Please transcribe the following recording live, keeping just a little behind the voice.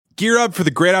Gear up for the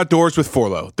great outdoors with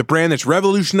Forloh, the brand that's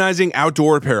revolutionizing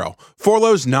outdoor apparel.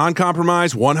 Forloh's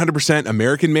non-compromise, 100%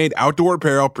 American-made outdoor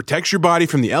apparel protects your body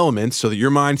from the elements so that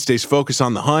your mind stays focused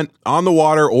on the hunt, on the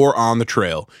water, or on the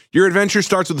trail. Your adventure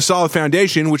starts with a solid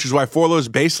foundation, which is why Forloh's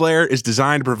base layer is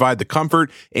designed to provide the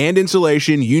comfort and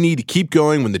insulation you need to keep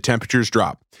going when the temperatures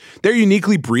drop. Their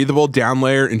uniquely breathable down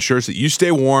layer ensures that you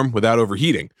stay warm without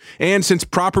overheating. And since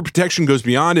proper protection goes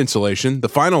beyond insulation, the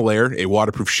final layer, a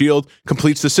waterproof shield,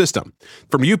 completes the system.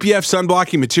 From UPF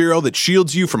sunblocking material that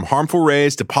shields you from harmful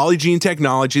rays to Polygene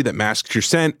technology that masks your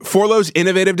scent, Forloh's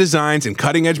innovative designs and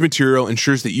cutting-edge material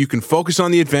ensures that you can focus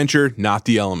on the adventure, not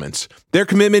the elements. Their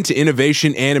commitment to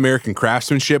innovation and American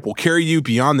craftsmanship will carry you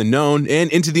beyond the known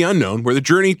and into the unknown, where the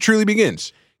journey truly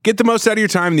begins. Get the most out of your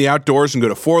time in the outdoors and go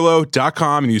to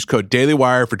forloh.com and use code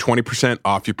DailyWire for 20%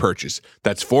 off your purchase.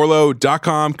 That's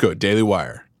forloh.com, code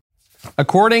DailyWire.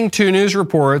 According to news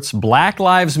reports, Black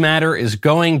Lives Matter is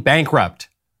going bankrupt.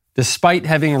 Despite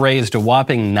having raised a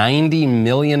whopping $90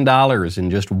 million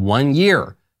in just 1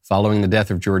 year following the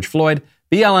death of George Floyd,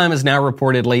 BLM is now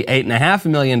reportedly $8.5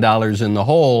 million in the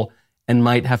hole and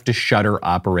might have to shutter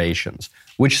operations,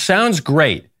 which sounds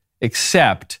great,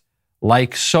 except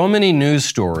like so many news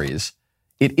stories,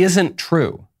 it isn't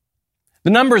true.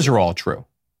 The numbers are all true,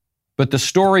 but the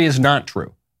story is not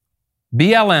true.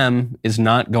 BLM is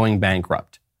not going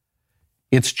bankrupt.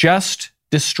 It's just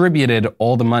distributed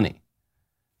all the money.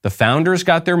 The founders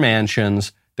got their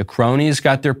mansions, the cronies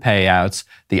got their payouts,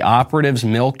 the operatives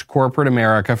milked corporate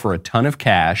America for a ton of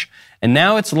cash, and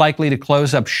now it's likely to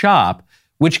close up shop,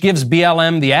 which gives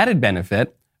BLM the added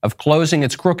benefit of closing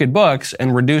its crooked books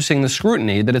and reducing the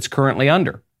scrutiny that it's currently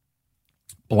under.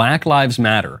 Black Lives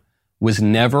Matter was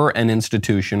never an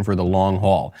institution for the long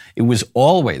haul. It was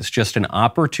always just an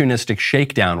opportunistic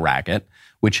shakedown racket,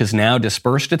 which has now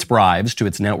dispersed its bribes to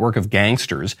its network of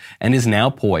gangsters and is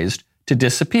now poised to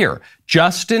disappear,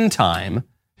 just in time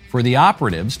for the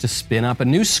operatives to spin up a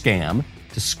new scam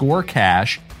to score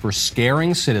cash for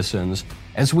scaring citizens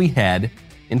as we head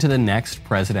into the next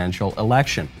presidential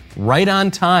election. Right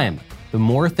on time. The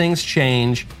more things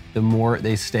change, the more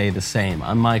they stay the same.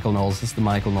 I'm Michael Knowles. This is The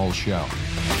Michael Knowles Show.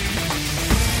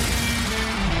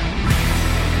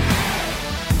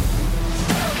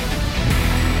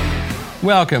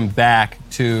 Welcome back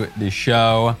to the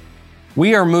show.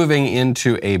 We are moving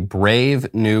into a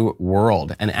brave new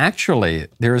world. And actually,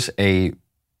 there's a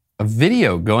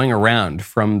video going around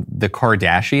from the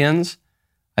Kardashians.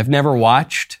 I've never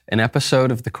watched an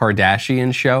episode of The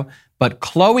Kardashian Show, but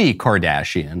Khloe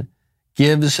Kardashian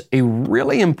gives a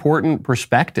really important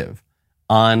perspective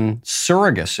on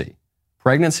surrogacy,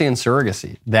 pregnancy and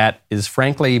surrogacy, that is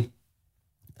frankly,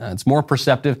 it's more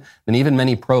perceptive than even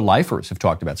many pro-lifers have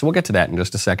talked about. So we'll get to that in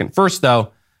just a second. First,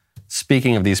 though,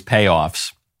 speaking of these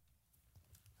payoffs,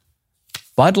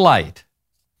 Bud Light,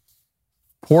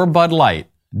 poor Bud Light,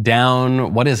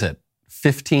 down, what is it,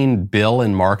 $15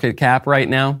 billion in market cap right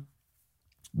now?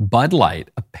 Bud Light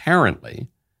apparently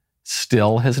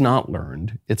still has not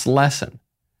learned its lesson,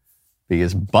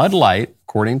 because Bud Light,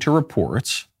 according to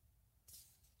reports,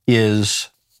 is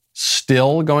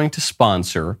still going to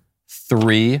sponsor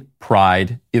 3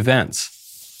 Pride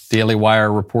events. Daily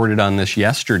Wire reported on this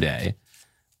yesterday.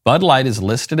 Bud Light is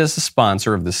listed as the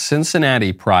sponsor of the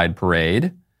Cincinnati Pride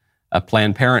Parade.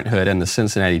 Planned Parenthood and the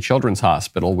Cincinnati Children's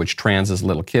Hospital, which trans as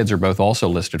little kids, are both also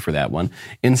listed for that one.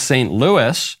 In St.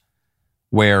 Louis,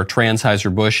 where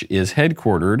Anheuser-Busch is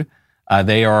headquartered,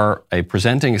 they are the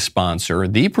presenting sponsor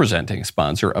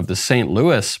of the St.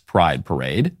 Louis Pride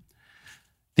Parade.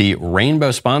 The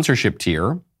Rainbow Sponsorship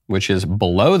tier, which is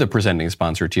below the presenting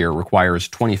sponsor tier, requires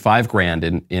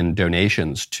 $25,000 in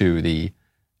donations to the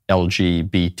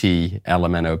LGBT,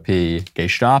 LMNOP,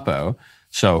 Gestapo.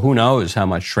 So who knows how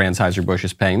much Anheuser-Busch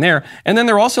is paying there. And then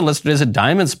they're also listed as a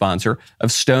diamond sponsor of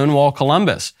Stonewall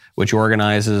Columbus, which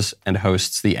organizes and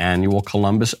hosts the annual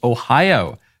Columbus,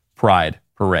 Ohio Pride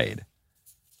Parade.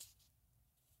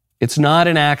 It's not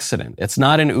an accident. It's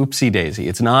not an oopsie daisy.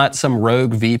 It's not some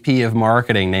rogue VP of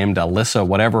marketing named Alyssa,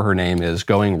 whatever her name is,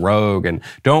 going rogue. And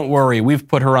don't worry, we've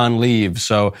put her on leave.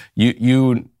 So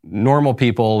you normal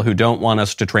people who don't want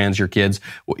us to trans your kids,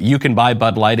 you can buy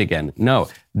Bud Light again. No,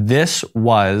 this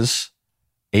was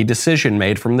a decision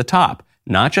made from the top,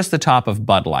 not just the top of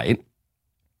Bud Light,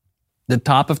 the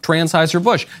top of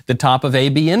Anheuser-Busch, the top of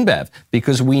AB InBev,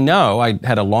 because we know, I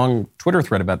had a long Twitter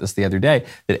thread about this the other day,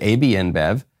 that AB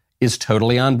InBev is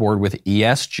totally on board with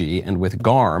ESG and with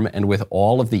GARM and with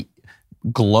all of the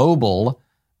global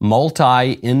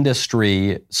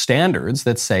multi-industry standards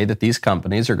that say that these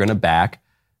companies are going to back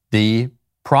the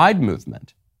Pride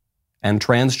movement and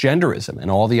transgenderism and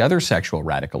all the other sexual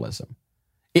radicalism.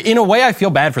 In a way, I feel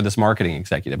bad for this marketing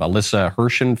executive, Alyssa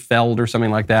Hirschenfeld or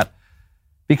something like that,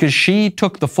 because she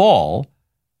took the fall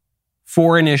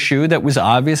for an issue that was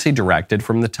obviously directed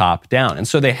from the top down. And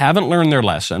so they haven't learned their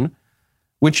lesson,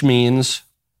 which means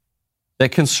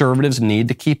that conservatives need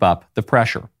to keep up the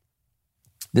pressure.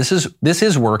 This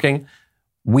is working.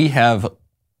 We have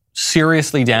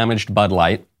seriously damaged Bud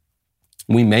Light.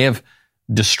 We may have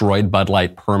destroyed Bud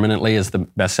Light permanently as the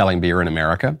best-selling beer in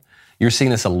America. You're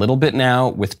seeing this a little bit now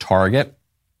with Target.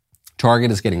 Target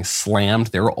is getting slammed.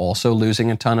 They're also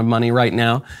losing a ton of money right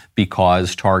now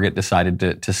because Target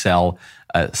decided to sell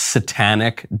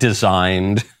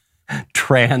satanic-designed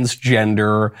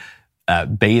transgender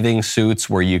bathing suits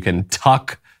where you can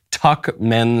tuck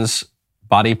men's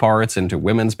body parts into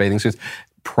women's bathing suits,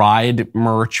 Pride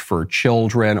merch for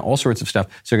children, all sorts of stuff.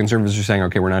 So conservatives are saying,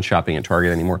 okay, we're not shopping at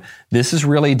Target anymore. This is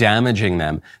really damaging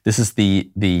them. This is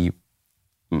the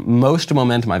most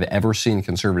momentum I've ever seen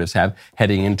conservatives have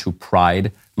heading into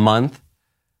Pride Month.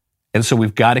 And so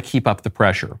we've got to keep up the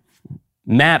pressure.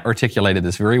 Matt articulated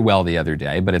this very well the other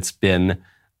day, but it's been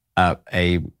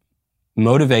a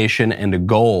motivation and a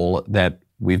goal that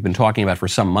we've been talking about for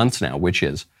some months now, which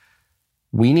is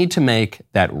we need to make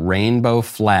that rainbow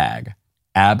flag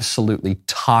absolutely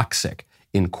toxic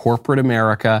in corporate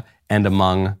America and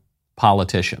among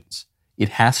politicians. It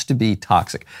has to be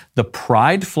toxic. The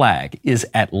pride flag is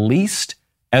at least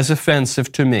as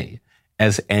offensive to me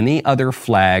as any other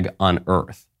flag on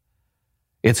earth.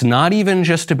 It's not even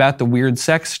just about the weird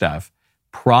sex stuff.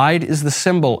 Pride is the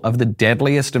symbol of the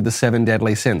deadliest of the 7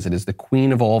 deadly sins. It is the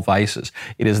queen of all vices.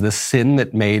 It is the sin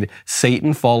that made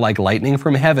Satan fall like lightning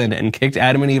from heaven and kicked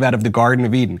Adam and Eve out of the Garden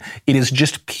of Eden. It is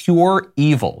just pure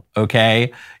evil,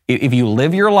 okay? If you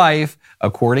live your life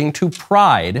according to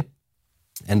pride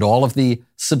and all of the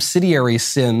subsidiary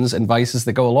sins and vices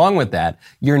that go along with that,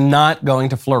 you're not going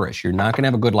to flourish. You're not going to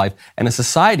have a good life. And a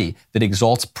society that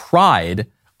exalts pride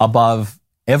above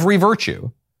every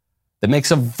virtue, that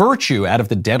makes a virtue out of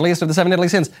the deadliest of the 7 deadly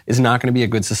sins, is not going to be a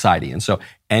good society. And so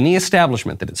any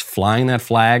establishment that is flying that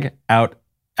flag out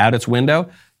its window,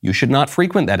 you should not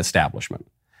frequent that establishment.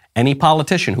 Any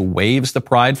politician who waves the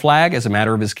pride flag as a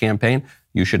matter of his campaign,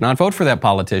 you should not vote for that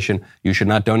politician. You should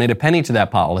not donate a penny to that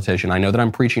politician. I know that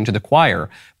I'm preaching to the choir,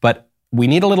 but we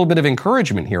need a little bit of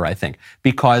encouragement here, I think,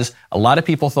 because a lot of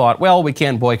people thought, well, we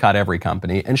can't boycott every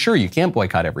company. And sure, you can't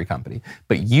boycott every company,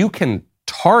 but you can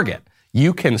target,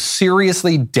 you can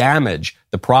seriously damage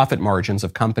the profit margins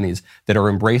of companies that are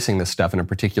embracing this stuff in a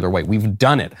particular way. We've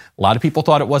done it. A lot of people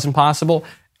thought it wasn't possible,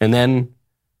 and then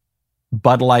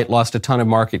Bud Light lost a ton of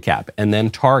market cap, and then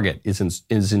Target is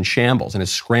in shambles and is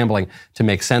scrambling to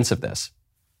make sense of this.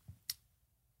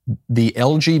 The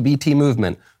LGBT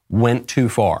movement went too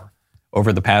far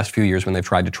over the past few years when they've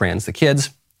tried to trans the kids.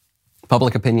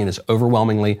 Public opinion is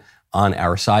overwhelmingly on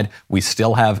our side. We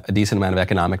still have a decent amount of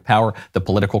economic power. The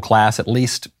political class, at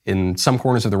least in some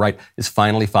corners of the right, is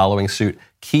finally following suit.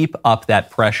 Keep up that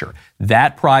pressure.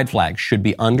 That pride flag should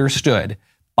be understood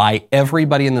by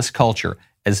everybody in this culture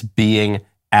as being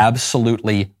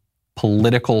absolutely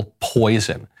political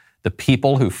poison. The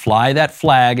people who fly that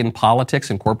flag in politics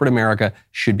and corporate America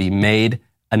should be made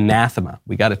anathema.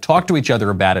 We got to talk to each other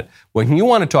about it. When you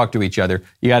want to talk to each other,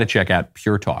 you got to check out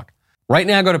Pure Talk. Right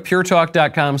now, go to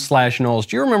puretalk.com/Knowles.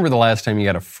 Do you remember the last time you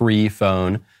got a free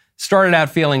phone? Started out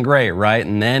feeling great, right?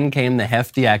 And then came the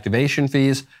hefty activation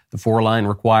fees, the 4-line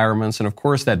requirements, and of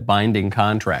course, that binding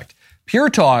contract.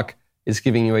 Pure Talk is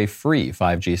giving you a free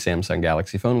 5G Samsung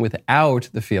Galaxy phone without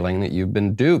the feeling that you've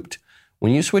been duped.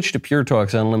 When you switch to Pure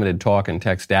Talk's unlimited talk and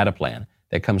text data plan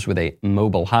that comes with a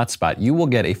mobile hotspot, you will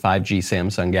get a 5G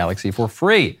Samsung Galaxy for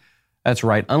free. That's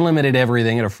right, unlimited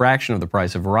everything at a fraction of the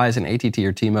price of Verizon, AT&T,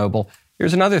 or T-Mobile.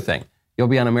 Here's another thing. You'll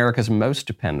be on America's most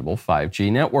dependable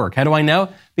 5G network. How do I know?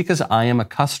 Because I am a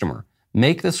customer.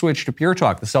 Make the switch to Pure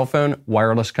Talk, the cell phone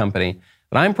wireless company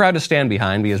that I'm proud to stand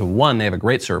behind because 1, they have a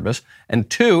great service, and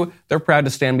 2, they're proud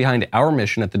to stand behind our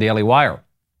mission at the Daily Wire.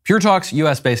 Pure Talk's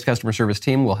U.S.-based customer service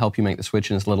team will help you make the switch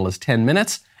in as little as 10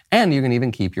 minutes, and you can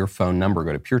even keep your phone number.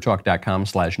 Go to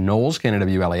puretalk.com/Knowles,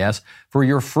 K-N-W-L-E-S, for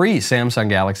your free Samsung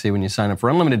Galaxy when you sign up for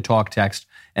unlimited talk, text,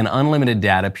 and unlimited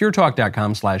data.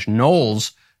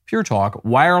 puretalk.com/Knowles. Pure Talk,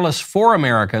 wireless for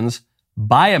Americans,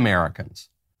 by Americans.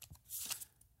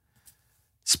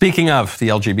 Speaking of the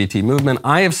LGBT movement,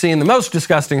 I have seen the most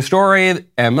disgusting story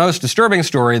and most disturbing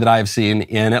story that I have seen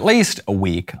in at least a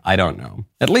week. I don't know.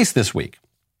 At least this week.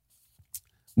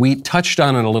 We touched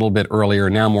on it a little bit earlier.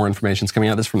 Now more information is coming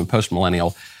out. This is from the Post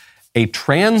Millennial. A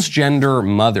transgender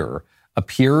mother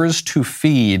appears to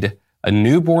feed a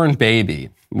newborn baby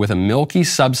with a milky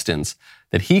substance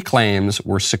that he claims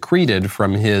were secreted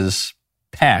from his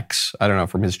pecs, I don't know,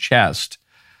 from his chest,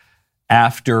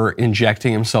 after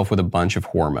injecting himself with a bunch of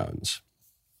hormones.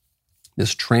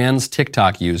 This trans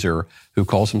TikTok user who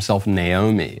calls himself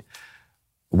Naomi.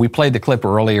 We played the clip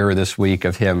earlier this week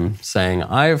of him saying,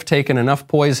 I've taken enough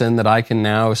poison that I can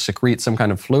now secrete some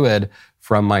kind of fluid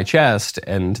from my chest,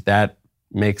 and that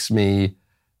makes me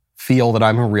feel that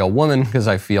I'm a real woman because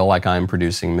I feel like I'm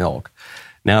producing milk.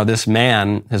 Now, this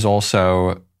man has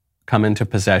also come into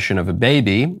possession of a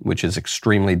baby, which is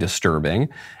extremely disturbing.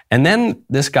 And then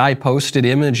this guy posted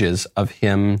images of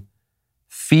him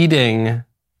feeding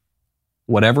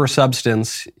whatever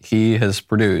substance he has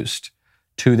produced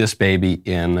to this baby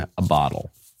in a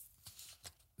bottle.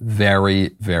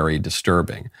 Very, very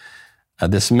disturbing.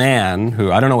 This man,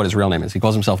 who I don't know what his real name is, he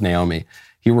calls himself Naomi,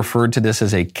 he referred to this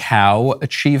as a cow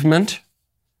achievement,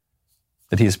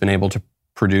 that he's been able to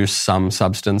produce some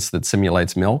substance that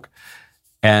simulates milk.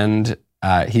 And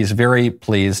he's very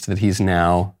pleased that he's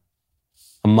now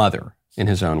a mother, in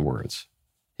his own words.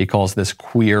 He calls this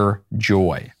queer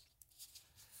joy.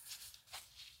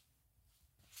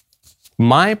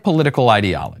 My political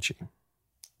ideology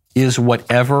is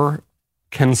whatever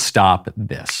can stop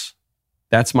this.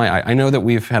 I know that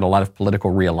we've had a lot of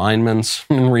political realignments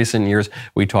in recent years.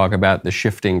 We talk about the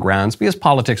shifting grounds because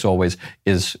politics always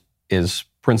is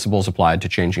principles applied to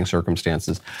changing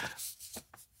circumstances.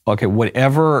 Okay,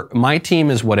 my team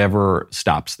is whatever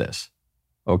stops this,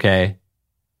 okay?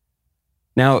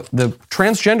 Now, the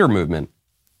transgender movement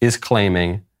is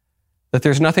claiming that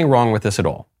there's nothing wrong with this at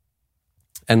all.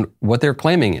 And what they're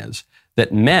claiming is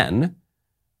that men,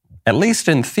 at least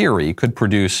in theory, could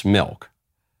produce milk.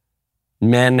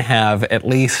 Men have at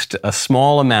least a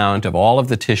small amount of all of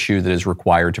the tissue that is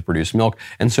required to produce milk.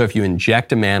 And so if you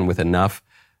inject a man with enough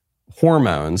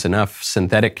hormones, enough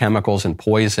synthetic chemicals and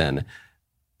poison,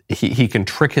 he can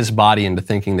trick his body into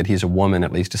thinking that he's a woman,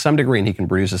 at least to some degree, and he can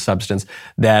produce a substance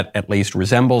that at least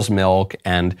resembles milk.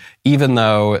 And even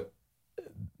though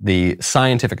the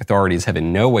scientific authorities have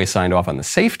in no way signed off on the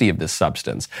safety of this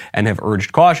substance and have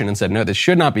urged caution and said, no, this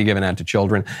should not be given out to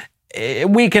children,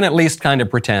 we can at least kind of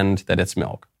pretend that it's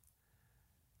milk.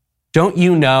 Don't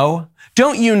you know,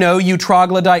 you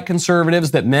troglodyte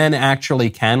conservatives, that men actually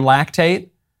can lactate?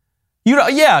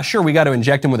 Yeah, sure, we got to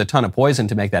inject them with a ton of poison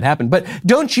to make that happen. But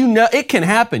don't you know it can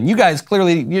happen? You guys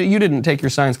clearly, you didn't take your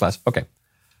science class.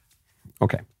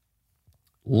 Okay.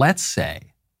 Let's say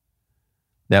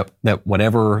that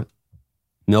whatever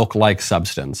milk-like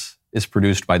substance is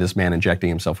produced by this man injecting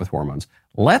himself with hormones,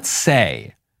 let's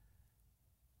say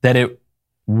that it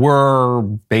were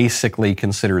basically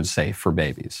considered safe for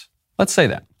babies. Let's say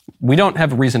that. We don't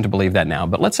have a reason to believe that now,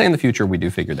 but let's say in the future we do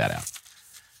figure that out.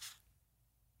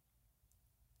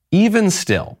 Even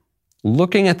still,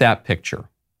 looking at that picture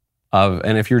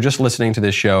and if you're just listening to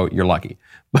this show, you're lucky.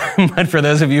 But for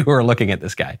those of you who are looking at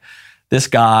this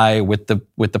guy with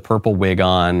the purple wig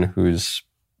on, who's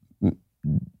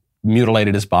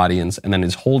mutilated his body and then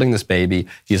is holding this baby,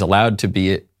 he's allowed to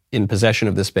be in possession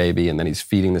of this baby, and then he's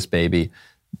feeding this baby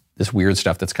this weird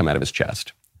stuff that's come out of his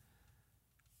chest.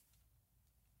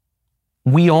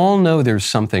 We all know there's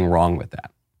something wrong with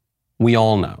that. We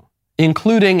all know,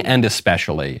 including and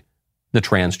especially the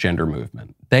transgender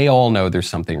movement. They all know there's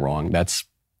something wrong.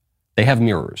 They have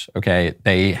mirrors, okay?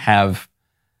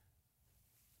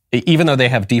 Even though they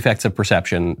have defects of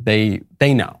perception, they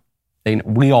know.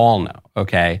 We all know,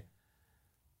 okay?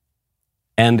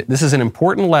 And this is an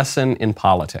important lesson in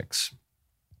politics.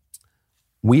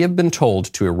 We have been told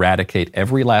to eradicate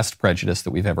every last prejudice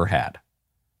that we've ever had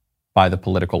by the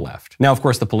political left. Now, of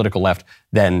course, the political left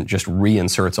then just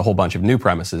reinserts a whole bunch of new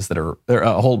premises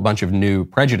a whole bunch of new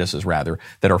prejudices, rather,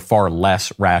 that are far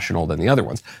less rational than the other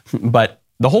ones. But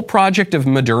the whole project of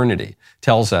modernity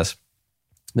tells us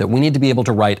that we need to be able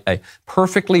to write a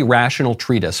perfectly rational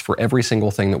treatise for every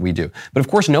single thing that we do. But of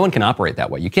course, no one can operate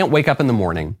that way. You can't wake up in the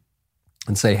morning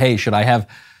and say, hey, should I have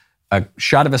a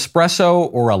shot of espresso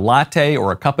or a latte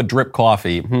or a cup of drip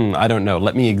coffee? I don't know.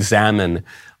 Let me examine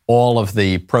all of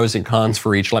the pros and cons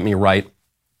for each. Let me write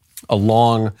a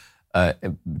long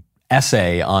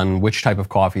essay on which type of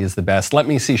coffee is the best. Let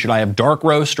me see, should I have dark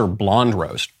roast or blonde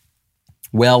roast?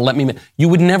 Well, you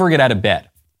would never get out of bed.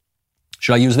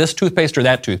 Should I use this toothpaste or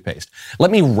that toothpaste?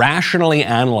 Let me rationally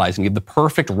analyze and give the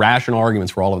perfect rational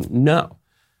arguments for all of them. No.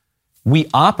 We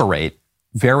operate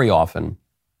very often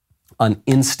on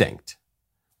instinct.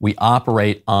 We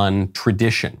operate on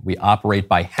tradition. We operate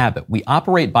by habit. We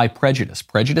operate by prejudice.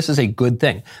 Prejudice is a good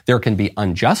thing. There can be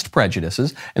unjust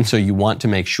prejudices, and so you want to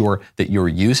make sure that you're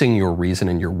using your reason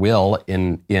and your will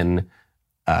in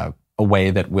a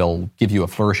way that will give you a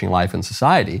flourishing life in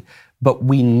society. But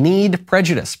we need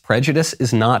prejudice. Prejudice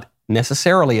is not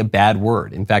necessarily a bad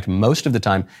word. In fact, most of the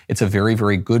time, it's a very,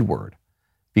 very good word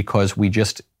because we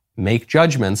just make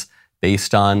judgments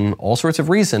based on all sorts of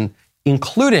reason,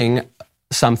 including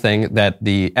something that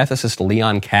the ethicist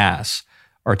Leon Kass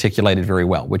articulated very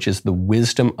well, which is the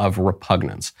wisdom of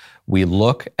repugnance. We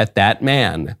look at that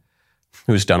man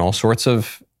who's done all sorts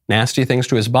of nasty things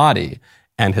to his body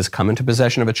and has come into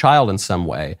possession of a child in some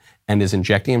way and is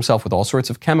injecting himself with all sorts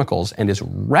of chemicals and is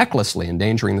recklessly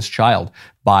endangering this child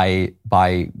by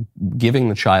giving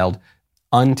the child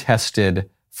untested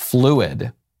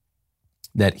fluid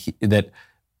that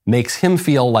makes him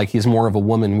feel like he's more of a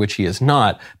woman, which he is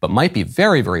not, but might be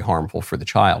very, very harmful for the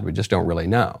child. We just don't really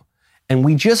know. And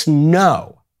we just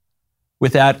know,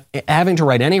 without having to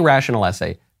write any rational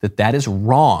essay, that that is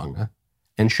wrong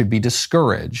and should be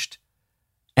discouraged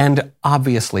and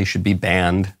obviously should be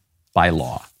banned by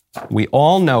law. We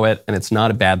all know it, and it's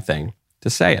not a bad thing to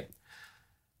say it.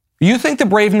 You think the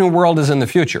Brave New World is in the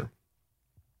future?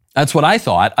 That's what I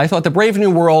thought. I thought the Brave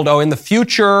New World, in the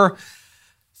future,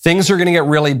 things are going to get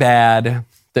really bad,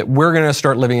 that we're going to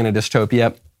start living in a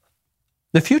dystopia.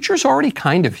 The future's already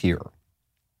kind of here,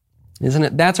 isn't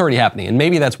it? That's already happening. And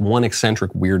maybe that's one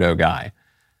eccentric weirdo guy.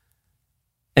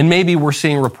 And maybe we're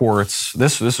seeing reports,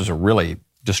 this is a really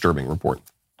disturbing report.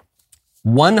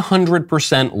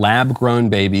 100% lab-grown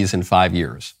babies in 5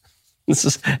 years. This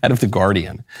is out of The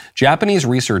Guardian. Japanese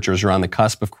researchers are on the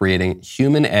cusp of creating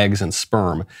human eggs and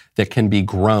sperm that can be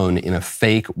grown in a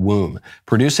fake womb.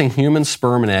 Producing human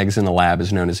sperm and eggs in the lab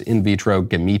is known as in vitro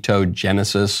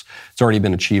gametogenesis. It's already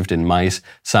been achieved in mice.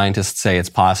 Scientists say it's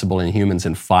possible in humans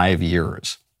in 5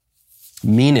 years.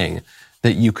 Meaning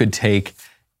that you could take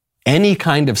any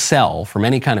kind of cell from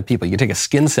any kind of people. You could take a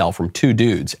skin cell from two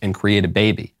dudes and create a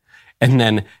baby. And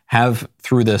then have,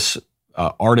 through this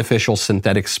artificial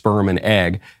synthetic sperm and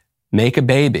egg, make a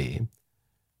baby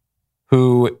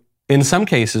who, in some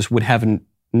cases, would have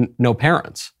no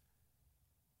parents.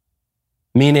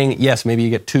 Meaning, yes, maybe you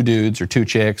get two dudes or two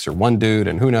chicks or one dude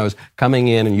and who knows, coming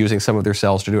in and using some of their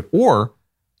cells to do it. Or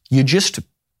you just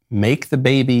make the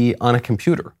baby on a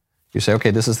computer. You say,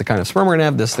 okay, this is the kind of sperm we're going to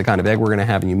have, this is the kind of egg we're going to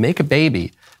have, and you make a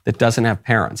baby that doesn't have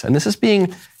parents. And this is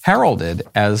being heralded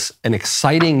as an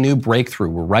exciting new breakthrough.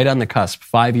 We're right on the cusp,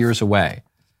 5 years away.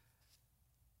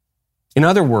 In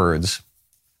other words,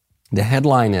 the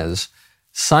headline is,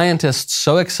 scientists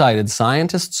so excited,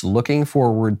 scientists looking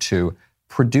forward to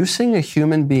producing a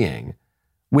human being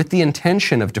with the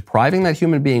intention of depriving that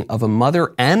human being of a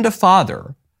mother and a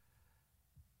father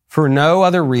for no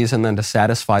other reason than to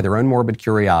satisfy their own morbid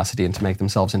curiosity and to make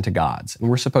themselves into gods. And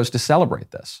we're supposed to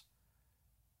celebrate this.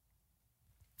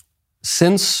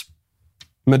 Since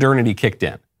modernity kicked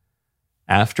in,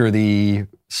 after the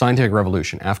scientific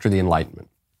revolution, after the Enlightenment,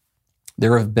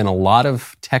 there have been a lot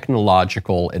of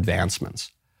technological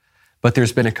advancements, but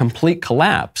there's been a complete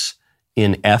collapse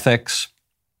in ethics,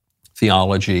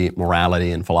 theology,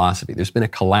 morality, and philosophy. There's been a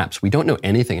collapse. We don't know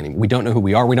anything anymore. We don't know who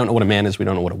we are. We don't know what a man is. We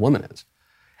don't know what a woman is.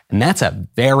 And that's a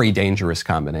very dangerous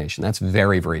combination. That's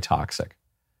very, very toxic.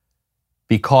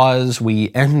 Because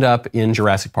we end up in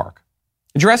Jurassic Park.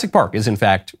 Jurassic Park is, in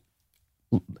fact,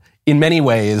 in many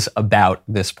ways about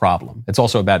this problem. It's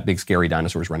also about big, scary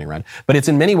dinosaurs running around. But it's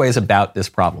in many ways about this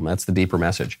problem. That's the deeper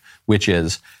message, which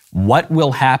is what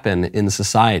will happen in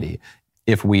society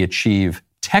if we achieve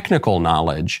technical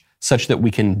knowledge such that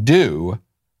we can do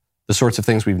the sorts of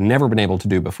things we've never been able to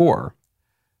do before,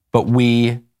 but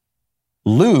we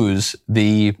lose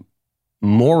the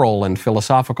moral and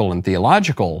philosophical and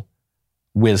theological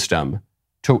wisdom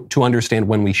to understand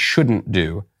when we shouldn't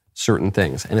do certain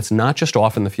things. And it's not just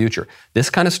off in the future.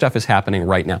 This kind of stuff is happening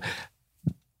right now.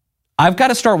 I've got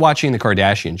to start watching The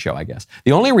Kardashian Show, I guess.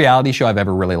 The only reality show I've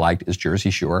ever really liked is Jersey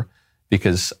Shore,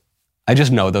 because I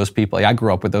just know those people. I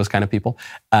grew up with those kind of people.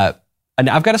 And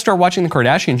I've got to start watching The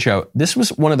Kardashian Show. This was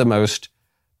one of the most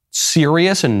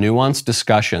serious and nuanced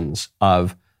discussions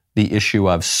of the issue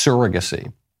of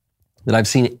surrogacy that I've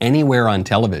seen anywhere on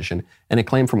television, and it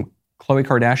came from Khloe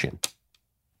Kardashian.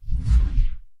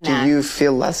 Do you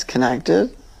feel less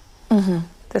connected? Mm-hmm.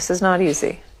 This is not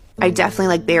easy. I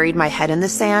definitely buried my head in the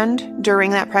sand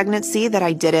during that pregnancy, that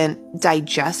I didn't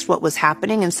digest what was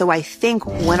happening. And so I think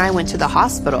when I went to the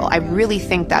hospital, I really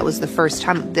think that was the first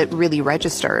time that really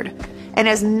registered. And it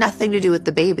has nothing to do with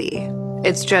the baby.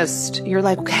 It's just, you're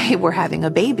like, okay, we're having a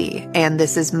baby and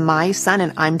this is my son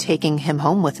and I'm taking him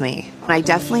home with me. I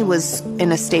definitely was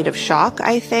in a state of shock,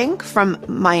 I think, from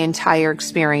my entire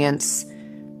experience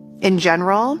in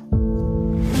general.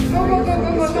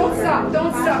 Don't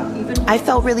stop. I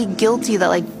felt really guilty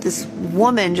that this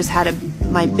woman just had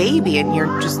my baby and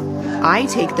I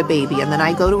take the baby and then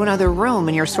I go to another room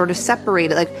and you're sort of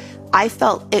separated. I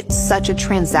felt it's such a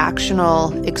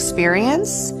transactional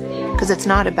experience because it's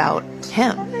not about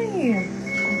him.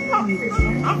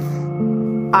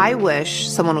 I wish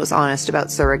someone was honest about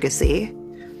surrogacy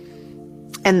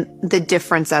and the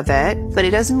difference of it, but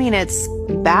it doesn't mean it's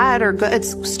bad or good.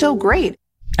 It's still great.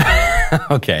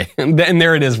 Okay. And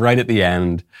there it is right at the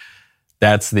end.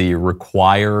 That's the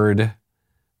required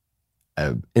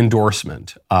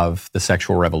endorsement of the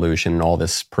sexual revolution and all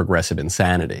this progressive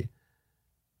insanity.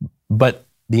 But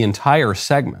the entire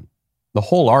segment, the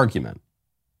whole argument,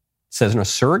 says, no,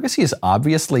 surrogacy is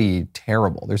obviously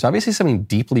terrible. There's obviously something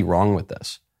deeply wrong with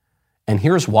this. And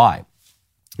here's why.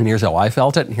 And here's how I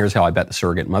felt it, and here's how I bet the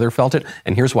surrogate mother felt it,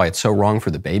 and here's why it's so wrong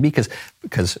for the baby,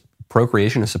 because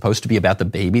procreation is supposed to be about the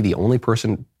baby. The only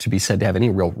person to be said to have any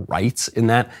real rights in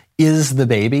that is the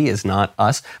baby, is not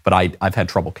us. But I've had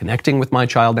trouble connecting with my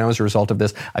child now as a result of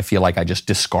this. I feel like I just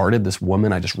discarded this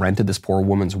woman. I just rented this poor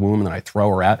woman's womb, and then I throw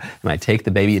her out, and I take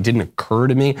the baby. It didn't occur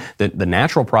to me that the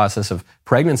natural process of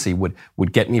pregnancy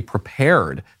would get me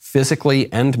prepared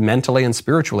physically and mentally and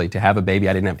spiritually to have a baby.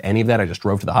 I didn't have any of that. I just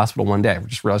drove to the hospital one day. I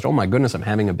just realized, oh my goodness, I'm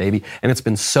having a baby. And it's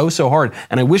been so hard.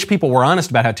 And I wish people were honest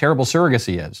about how terrible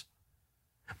surrogacy is.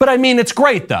 But I mean, it's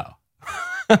great though.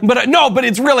 But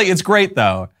it's great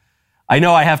though. I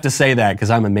know I have to say that because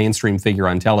I'm a mainstream figure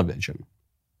on television.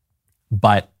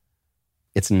 But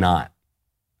it's not.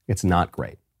 It's not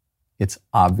great. It's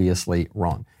obviously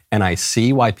wrong. And I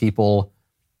see why people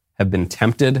have been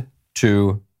tempted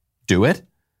to do it.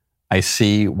 I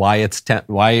see why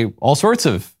why all sorts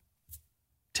of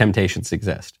temptations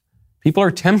exist. People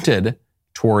are tempted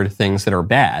toward things that are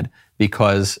bad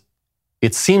because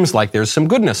it seems like there's some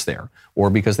goodness there, or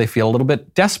because they feel a little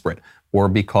bit desperate, or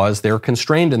because they're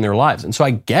constrained in their lives. And so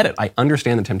I get it. I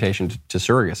understand the temptation to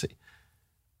surrogacy.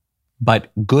 But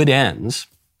good ends,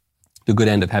 the good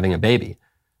end of having a baby,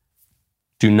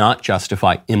 do not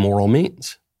justify immoral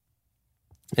means.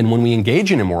 And when we engage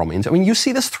in immoral means, I mean, you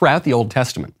see this throughout the Old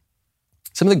Testament.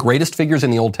 Some of the greatest figures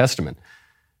in the Old Testament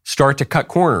start to cut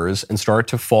corners and start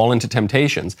to fall into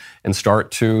temptations and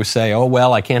start to say, oh,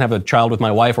 well, I can't have a child with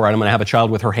my wife, or I'm going to have a child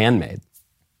with her handmaid.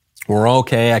 Or,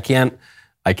 okay, I can't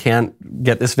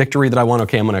get this victory that I want.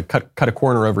 Okay, I'm going to cut a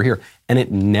corner over here. And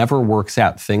it never works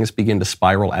out. Things begin to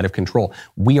spiral out of control.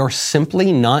 We are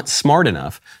simply not smart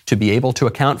enough to be able to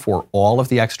account for all of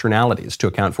the externalities, to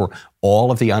account for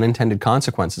all of the unintended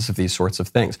consequences of these sorts of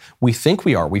things. We think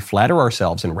we are. We flatter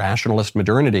ourselves in rationalist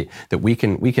modernity that we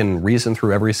can reason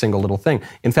through every single little thing.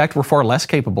 In fact, we're far less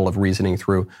capable of reasoning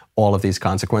through all of these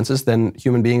consequences than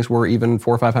human beings were even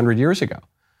 400 or 500 years ago.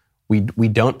 We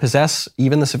don't possess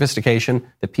even the sophistication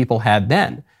that people had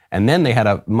then. And then they had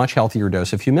a much healthier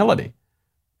dose of humility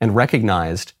and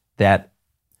recognized that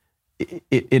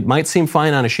it might seem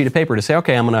fine on a sheet of paper to say,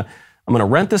 okay, I'm going to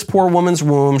rent this poor woman's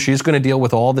womb. She's going to deal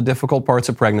with all the difficult parts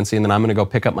of pregnancy, and then I'm going to go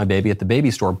pick up my baby at the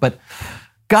baby store. But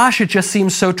gosh, it just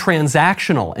seems so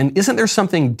transactional. And isn't there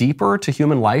something deeper to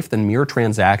human life than mere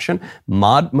transaction?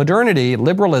 Modernity,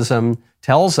 liberalism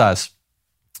tells us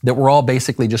that we're all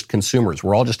basically just consumers.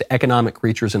 We're all just economic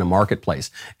creatures in a marketplace.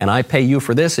 And I pay you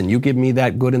for this, and you give me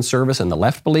that good and service, and the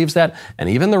left believes that, and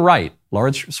even the right,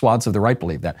 large swaths of the right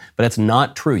believe that. But it's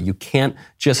not true. You can't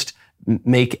just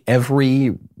make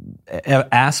every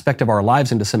aspect of our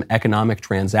lives into some economic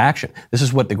transaction. This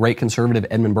is what the great conservative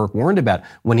Edmund Burke warned about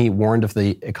when he warned of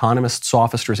the economists,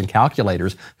 sophisters, and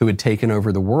calculators who had taken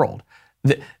over the world.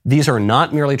 These are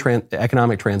not merely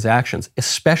economic transactions,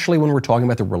 especially when we're talking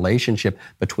about the relationship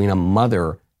between a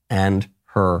mother and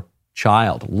her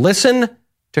child. Listen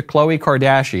to Khloe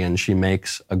Kardashian. She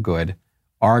makes a good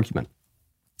argument.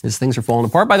 These things are falling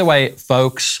apart. By the way,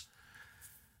 folks,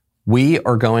 we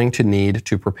are going to need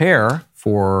to prepare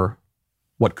for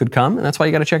what could come, and that's why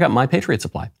you got to check out My Patriot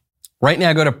Supply. Right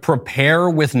now, go to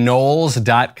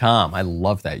preparewithknowles.com. I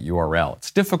love that URL.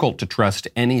 It's difficult to trust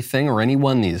anything or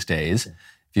anyone these days. If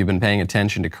you've been paying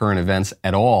attention to current events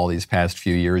at all these past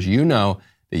few years, you know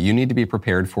that you need to be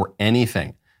prepared for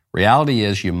anything. Reality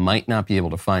is you might not be able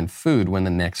to find food when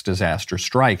the next disaster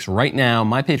strikes. Right now,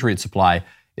 My Patriot Supply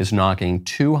is knocking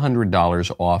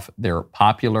 $200 off their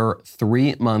popular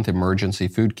 3-month emergency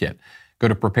food kit. Go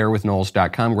to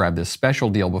preparewithknowles.com, grab this special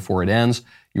deal before it ends.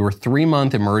 Your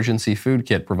 3-month emergency food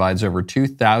kit provides over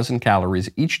 2,000 calories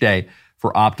each day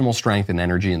for optimal strength and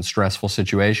energy in stressful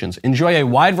situations. Enjoy a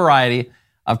wide variety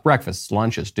of breakfasts,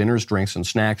 lunches, dinners, drinks, and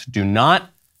snacks. Do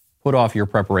not put off your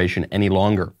preparation any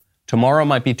longer. Tomorrow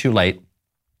might be too late.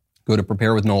 Go to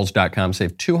preparewithknowles.com,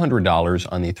 save $200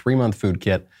 on the 3-month food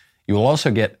kit. You will also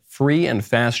get free and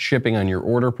fast shipping on your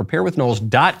order.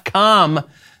 Preparewithknowles.com.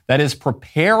 That is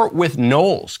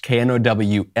preparewithknowles,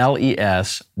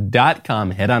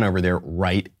 KNOWLES.com. Head on over there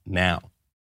right now.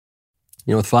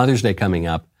 You know, with Father's Day coming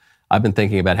up, I've been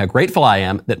thinking about how grateful I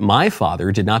am that my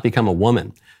father did not become a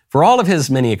woman. For all of his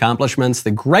many accomplishments,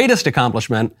 the greatest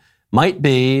accomplishment might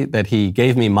be that he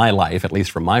gave me my life, at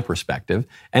least from my perspective,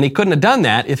 and he couldn't have done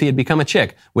that if he had become a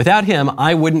chick. Without him,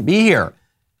 I wouldn't be here.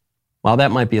 While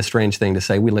that might be a strange thing to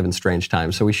say, we live in strange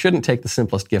times, so we shouldn't take the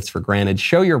simplest gifts for granted.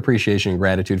 Show your appreciation and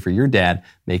gratitude for your dad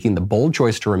making the bold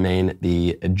choice to remain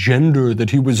the gender that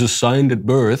he was assigned at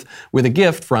birth with a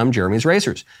gift from Jeremy's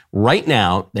Razors. Right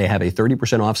now, they have a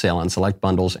 30% off sale on select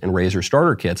bundles and razor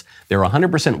starter kits. They're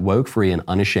 100% woke-free and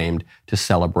unashamed to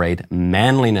celebrate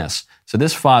manliness. So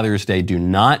this Father's Day, do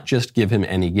not just give him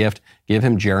any gift. Give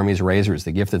him Jeremy's Razors,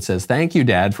 the gift that says, thank you,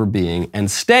 Dad, for being and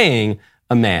staying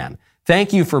a man.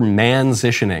 Thank you for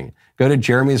mansitioning. Go to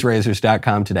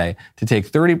jeremysrazors.com today to take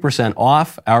 30%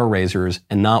 off our razors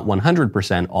and not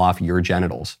 100% off your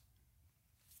genitals.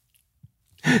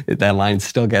 That line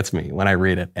still gets me when I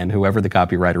read it, and whoever the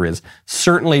copywriter is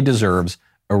certainly deserves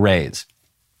a raise.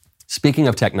 Speaking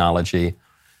of technology,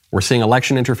 we're seeing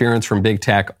election interference from big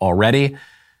tech already,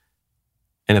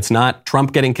 and it's not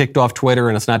Trump getting kicked off Twitter,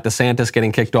 and it's not DeSantis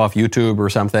getting kicked off YouTube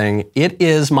or something. It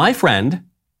is my friend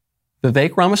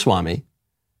Vivek Ramaswamy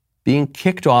being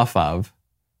kicked off of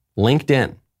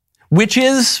LinkedIn, which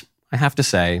is, I have to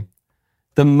say,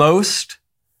 the most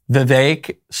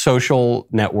Vivek social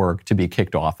network to be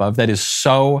kicked off of. That is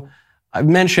so, I've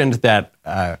mentioned that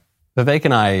Vivek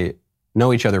and I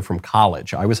know each other from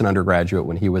college. I was an undergraduate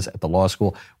when he was at the law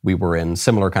school. We were in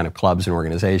similar kind of clubs and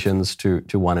organizations to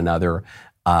one another.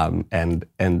 And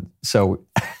so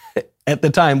at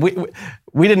the time,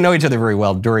 we didn't know each other very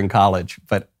well during college,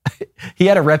 but he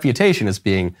had a reputation as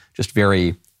being just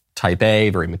very type A,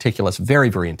 very meticulous, very,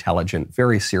 very intelligent,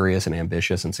 very serious and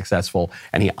ambitious and successful.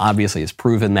 And he obviously has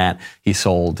proven that. He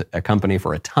sold a company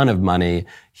for a ton of money.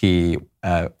 He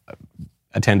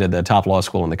attended the top law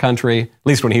school in the country, at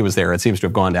least when he was there. It seems to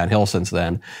have gone downhill since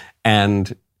then.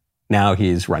 And now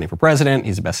he's running for president.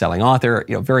 He's a best-selling author.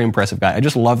 You know, very impressive guy. I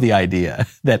just love the idea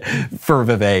that for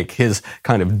Vivek, his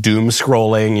kind of doom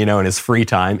scrolling, you know, in his free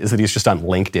time is that he's just on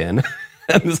LinkedIn.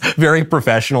 This very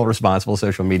professional, responsible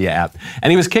social media app.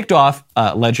 And he was kicked off,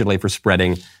 allegedly, for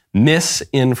spreading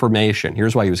misinformation.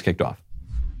 Here's why he was kicked off.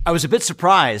 I was a bit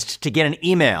surprised to get an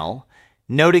email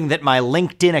noting that my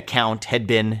LinkedIn account had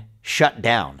been shut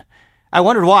down. I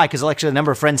wondered why, because actually a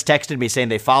number of friends texted me saying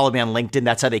they followed me on LinkedIn.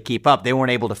 That's how they keep up. They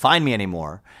weren't able to find me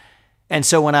anymore. And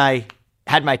so when I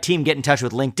had my team get in touch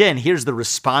with LinkedIn, here's the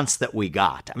response that we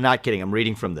got. I'm not kidding. I'm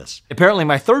reading from this. Apparently,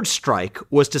 my third strike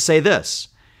was to say this: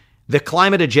 the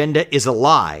climate agenda is a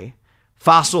lie.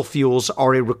 Fossil fuels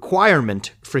are a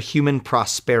requirement for human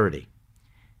prosperity.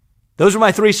 Those were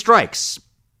my three strikes.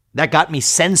 That got me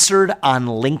censored on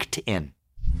LinkedIn.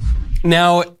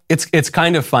 Now, it's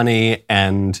kind of funny,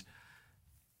 and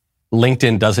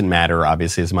LinkedIn doesn't matter,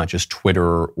 obviously, as much as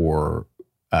Twitter or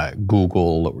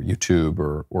Google or YouTube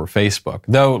or Facebook,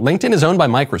 though LinkedIn is owned by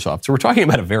Microsoft. So we're talking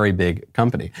about a very big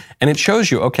company. And it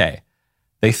shows you, okay,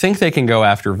 they think they can go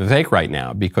after Vivek right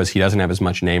now because he doesn't have as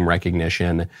much name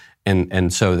recognition,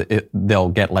 and so they'll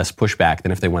get less pushback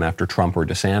than if they went after Trump or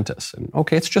DeSantis. And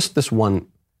okay, it's just this one.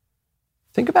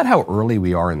 Think about how early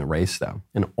we are in the race, though,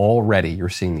 and already you're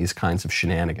seeing these kinds of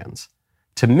shenanigans.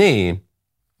 To me,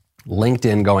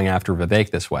 LinkedIn going after Vivek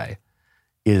this way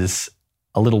is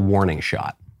a little warning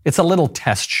shot. It's a little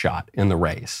test shot in the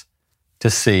race to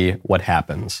see what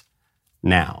happens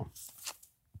now.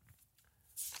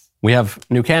 We have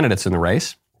new candidates in the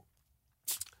race.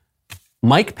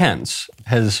 Mike Pence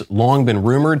has long been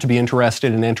rumored to be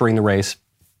interested in entering the race.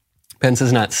 Pence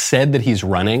has not said that he's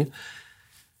running,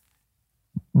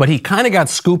 but he kind of got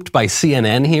scooped by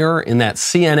CNN here in that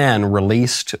CNN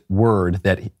released word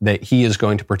that he is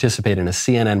going to participate in a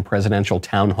CNN presidential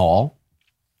town hall.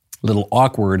 A little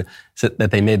awkward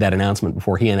that they made that announcement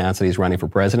before he announced that he's running for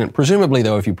president. Presumably,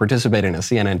 though, if you participate in a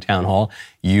CNN town hall,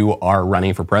 you are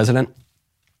running for president.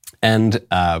 And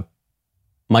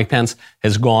Mike Pence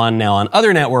has gone now on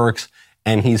other networks,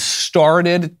 and he's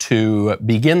started to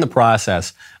begin the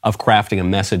process of crafting a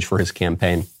message for his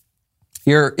campaign.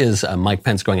 Here is Mike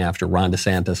Pence going after Ron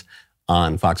DeSantis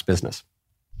on Fox Business.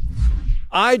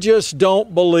 I just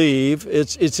don't believe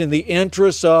it's in the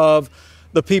interest of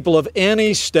the people of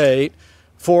any state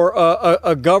for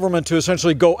a government to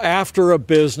essentially go after a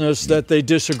business that they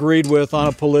disagreed with on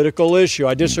a political issue.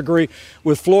 I disagree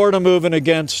with Florida moving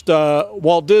against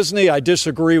Walt Disney. I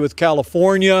disagree with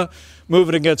California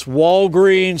moving against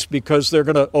Walgreens because they're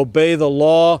going to obey the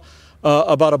law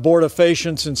about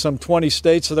abortifacients in some 20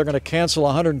 states, so they're going to cancel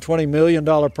a $120 million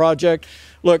project.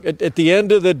 Look, at the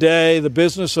end of the day, the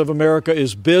business of America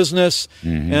is business,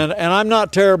 and I'm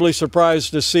not terribly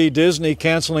surprised to see Disney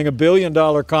canceling a $1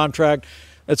 billion contract.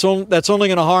 That's only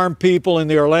going to harm people in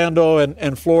the Orlando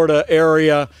and Florida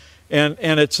area, and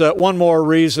it's one more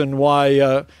reason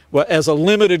why, as a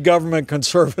limited government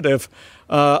conservative,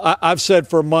 I've said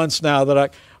for months now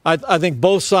that I think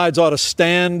both sides ought to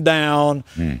stand down,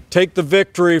 take the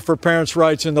victory for parents'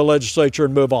 rights in the legislature,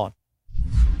 and move on.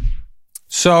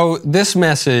 So this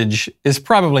message is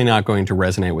probably not going to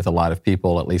resonate with a lot of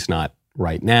people, at least not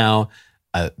right now.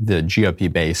 The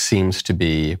GOP base seems to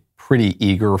be pretty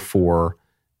eager for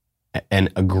an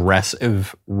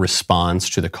aggressive response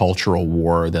to the cultural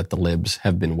war that the libs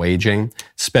have been waging,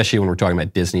 especially when we're talking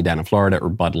about Disney down in Florida or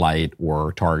Bud Light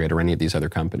or Target or any of these other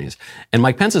companies. And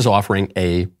Mike Pence is offering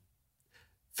a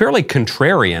fairly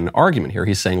contrarian argument here.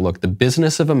 He's saying, look, the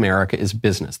business of America is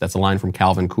business. That's a line from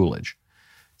Calvin Coolidge.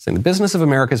 Saying the business of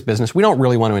America is business. We don't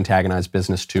really want to antagonize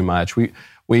business too much.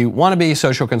 We want to be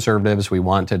social conservatives. We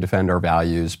want to defend our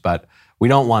values, but we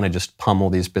don't want to just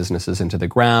pummel these businesses into the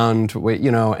ground.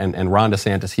 And Ron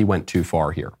DeSantis, he went too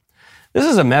far here. This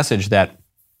is a message that,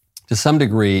 to some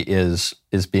degree, is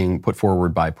being put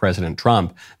forward by President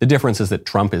Trump. The difference is that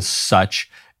Trump is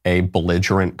such a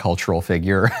belligerent cultural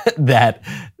figure that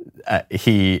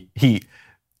he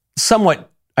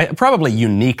somewhat, probably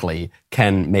uniquely,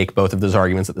 can make both of those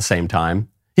arguments at the same time.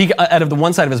 He, out of the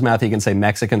one side of his mouth, he can say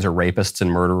Mexicans are rapists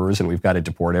and murderers and we've got to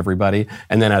deport everybody.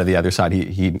 And then out of the other side,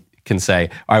 he can say,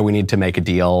 all right, we need to make a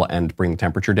deal and bring the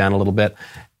temperature down a little bit.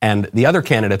 And the other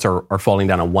candidates are falling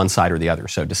down on one side or the other.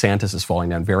 So DeSantis is falling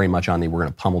down very much on the we're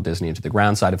going to pummel Disney into the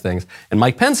ground side of things. And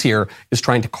Mike Pence here is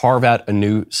trying to carve out a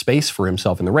new space for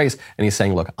himself in the race. And he's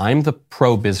saying, look, I'm the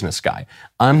pro-business guy.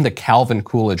 I'm the Calvin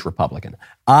Coolidge Republican.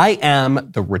 I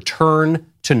am the return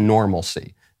to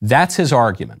normalcy. That's his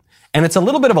argument. And it's a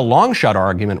little bit of a long shot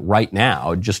argument right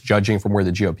now, just judging from where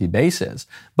the GOP base is.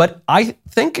 But I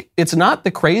think it's not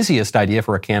the craziest idea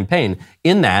for a campaign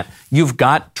in that you've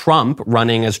got Trump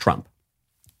running as Trump.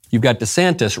 You've got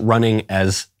DeSantis running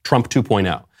as Trump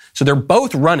 2.0. So they're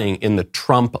both running in the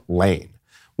Trump lane,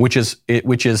 which is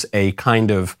a kind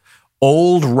of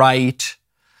old right,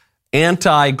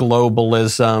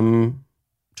 anti-globalism,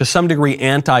 to some degree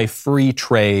anti-free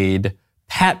trade,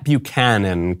 Pat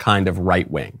Buchanan kind of right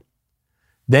wing.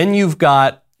 Then you've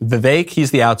got Vivek,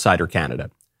 he's the outsider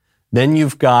candidate. Then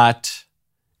you've got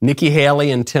Nikki Haley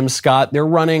and Tim Scott. They're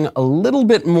running a little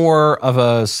bit more of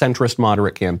a centrist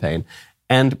moderate campaign.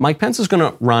 And Mike Pence is going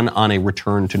to run on a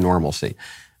return to normalcy.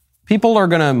 People are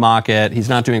going to mock it. He's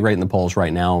not doing great in the polls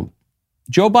right now.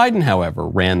 Joe Biden, however,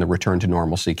 ran the return to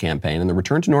normalcy campaign. And the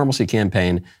return to normalcy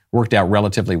campaign worked out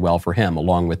relatively well for him,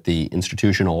 along with the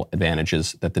institutional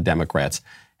advantages that the Democrats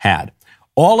had.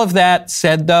 All of that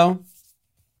said, though,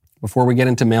 before we get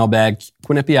into mailbag,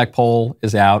 Quinnipiac poll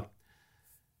is out.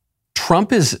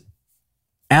 Trump is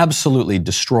absolutely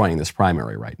destroying this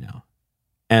primary right now.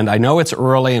 And I know it's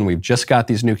early and we've just got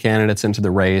these new candidates into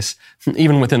the race.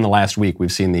 Even within the last week,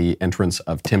 we've seen the entrance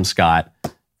of Tim Scott,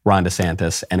 Ron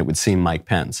DeSantis, and it would seem Mike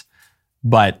Pence.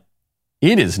 But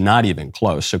it is not even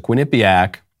close. So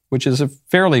Quinnipiac, which is a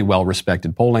fairly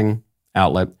well-respected polling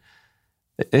outlet,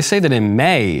 they say that in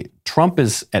May, Trump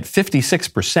is at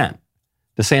 56%.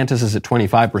 DeSantis is at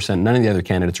 25%. None of the other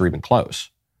candidates are even close.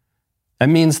 That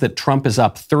means that Trump is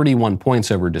up 31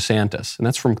 points over DeSantis. And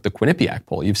that's from the Quinnipiac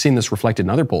poll. You've seen this reflected in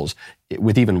other polls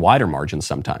with even wider margins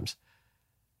sometimes.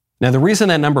 Now, the reason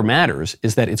that number matters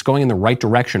is that it's going in the right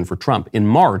direction for Trump. In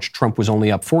March, Trump was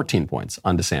only up 14 points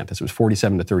on DeSantis. It was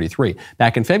 47-33.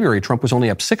 Back in February, Trump was only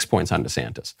up 6 points on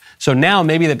DeSantis. So now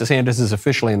maybe that DeSantis is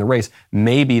officially in the race.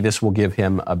 Maybe this will give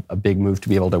him a big move to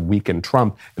be able to weaken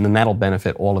Trump, and then that'll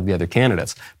benefit all of the other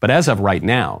candidates. But as of right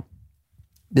now,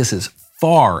 this is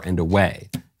far and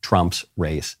away Trump's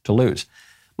race to lose.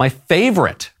 My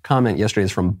favorite comment yesterday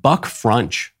is from Buck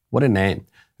Frunch. What a name.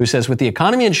 Who says, with the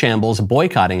economy in shambles,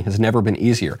 boycotting has never been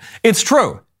easier. It's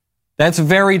true. That's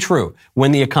very true.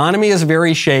 When the economy is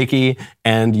very shaky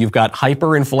and you've got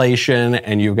hyperinflation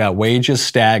and you've got wages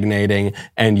stagnating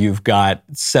and you've got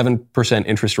 7%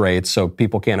 interest rates so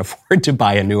people can't afford to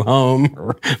buy a new home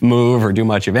or move or do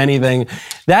much of anything,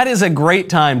 that is a great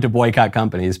time to boycott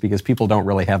companies because people don't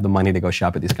really have the money to go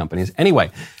shop at these companies. Anyway,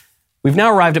 we've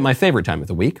now arrived at my favorite time of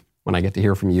the week when I get to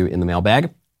hear from you in the mailbag.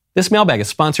 This mailbag is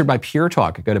sponsored by Pure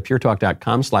Talk. Go to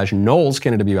puretalk.com/Knowles,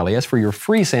 K-N-O-W-L-E-S, for your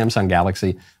free Samsung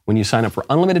Galaxy when you sign up for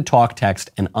unlimited talk,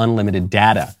 text, and unlimited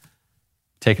data.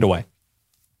 Take it away.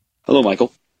 Hello,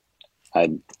 Michael.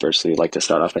 I'd firstly like to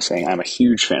start off by saying I'm a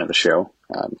huge fan of the show.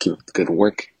 Keep up the good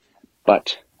work.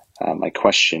 But my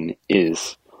question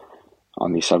is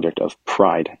on the subject of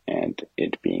pride and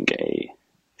it being a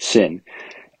sin.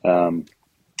 I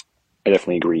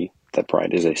definitely agree that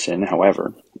pride is a sin.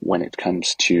 However, when it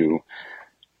comes to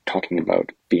talking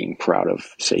about being proud of,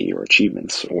 say, your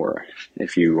achievements, or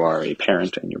if you are a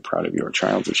parent and you're proud of your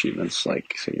child's achievements,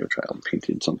 like, say, your child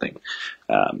painted something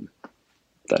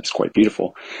that's quite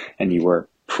beautiful, and you were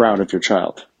proud of your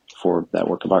child for that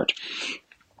work of art,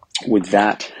 would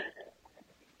that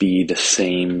be the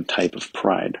same type of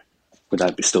pride? Would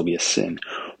that still be a sin?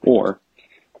 Or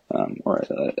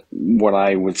what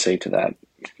I would say to that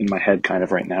in my head kind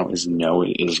of right now is no,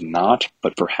 it is not,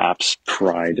 but perhaps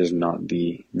pride is not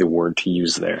the word to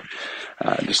use there.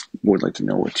 Just would like to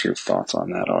know what your thoughts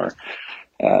on that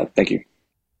are. Thank you.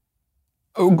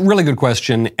 Really good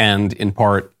question, and in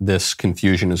part, this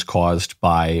confusion is caused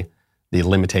by the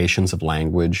limitations of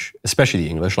language, especially the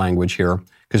English language here,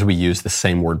 because we use the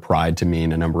same word pride to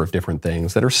mean a number of different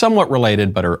things that are somewhat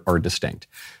related but are distinct.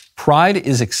 Pride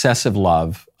is excessive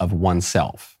love of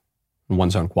oneself and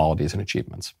one's own qualities and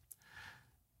achievements.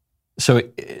 So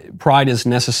pride is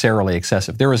necessarily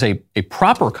excessive. There is a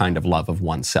proper kind of love of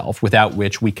oneself without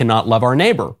which we cannot love our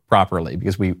neighbor properly,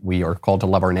 because we are called to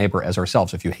love our neighbor as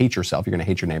ourselves. If you hate yourself, you're going to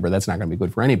hate your neighbor. That's not going to be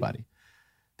good for anybody.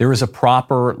 There is a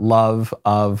proper love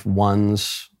of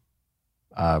one's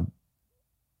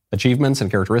achievements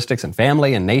and characteristics and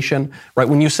family and nation, right?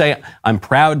 When you say, I'm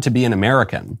proud to be an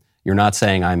American, you're not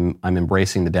saying I'm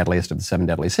embracing the deadliest of the 7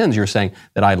 deadly sins. You're saying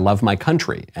that I love my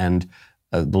country. And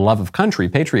the love of country,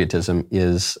 patriotism,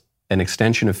 is an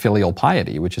extension of filial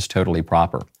piety, which is totally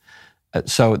proper.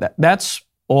 So that's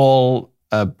all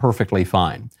perfectly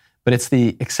fine. But it's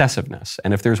the excessiveness.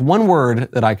 And if there's one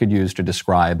word that I could use to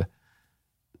describe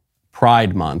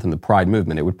Pride Month and the Pride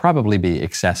movement, it would probably be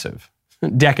excessive.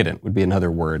 Decadent would be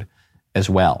another word as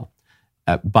well.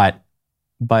 But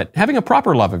having a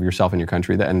proper love of yourself and your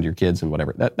country and your kids and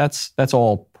whatever, that's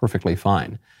all perfectly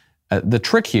fine. The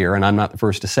trick here, and I'm not the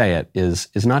first to say it,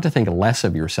 is not to think less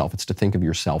of yourself. It's to think of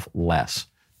yourself less.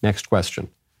 Next question.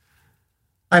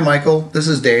 Hi, Michael. This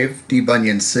is Dave, D.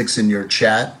 Bunyan 6 in your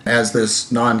chat. As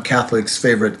this non-Catholic's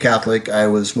favorite Catholic, I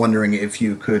was wondering if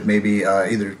you could maybe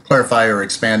either clarify or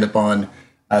expand upon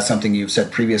something you've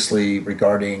said previously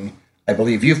regarding, I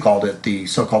believe you've called it, the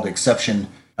so-called exception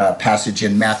passage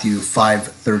in Matthew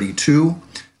 5:32.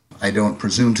 I don't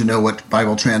presume to know what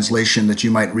Bible translation that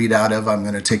you might read out of. I'm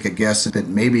going to take a guess that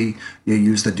maybe you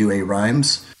use the Douay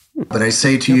Rhymes. But I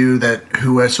say to you that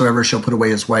whosoever shall put away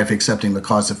his wife, excepting the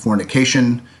cause of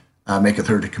fornication, maketh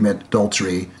her to commit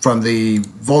adultery. From the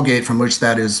Vulgate, from which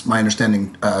that is my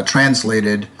understanding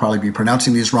translated, probably be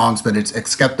pronouncing these wrongs, but it's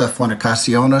excepta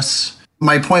fornicationis.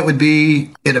 My point would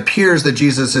be, it appears that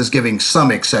Jesus is giving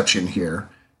some exception here.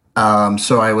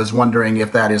 So I was wondering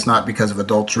if that is not because of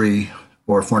adultery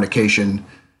or fornication,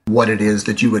 what it is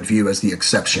that you would view as the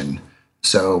exception.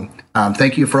 So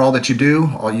thank you for all that you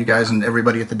do, all you guys and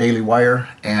everybody at the Daily Wire,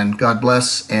 and God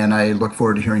bless, and I look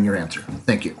forward to hearing your answer.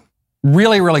 Thank you.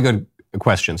 Really, really good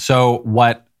question. So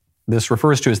what this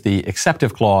refers to is the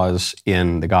exceptive clause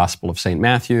in the Gospel of St.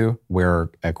 Matthew,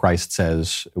 where Christ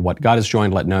says, what God has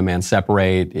joined, let no man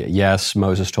separate. Yes,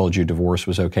 Moses told you divorce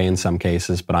was okay in some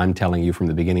cases, but I'm telling you from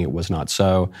the beginning it was not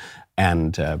so.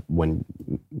 And when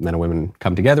men and women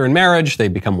come together in marriage, they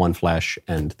become one flesh,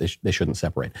 and they shouldn't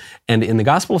separate. And in the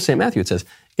Gospel of St. Matthew, it says,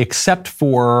 except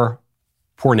for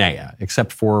porneia,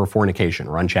 except for fornication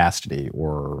or unchastity,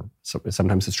 or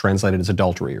sometimes it's translated as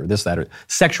adultery or this, that, or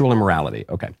sexual immorality.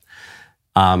 Okay.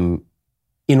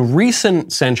 In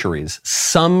recent centuries,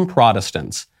 some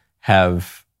Protestants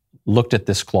have looked at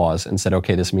this clause and said,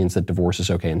 okay, this means that divorce is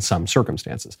okay in some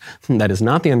circumstances. That is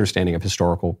not the understanding of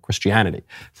historical Christianity.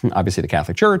 Obviously, the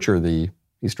Catholic Church or the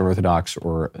Eastern Orthodox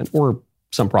or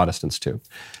some Protestants too.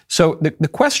 So the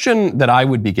question that I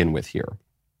would begin with here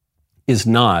is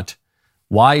not,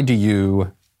 why do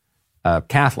you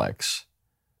Catholics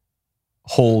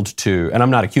hold to, and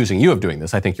I'm not accusing you of doing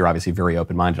this, I think you're obviously very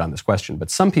open-minded on this question, but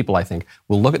some people, I think,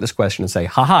 will look at this question and say,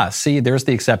 haha, see, there's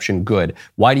the exception, good.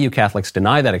 Why do you Catholics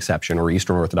deny that exception, or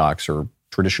Eastern Orthodox or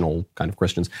traditional kind of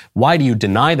Christians? Why do you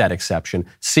deny that exception?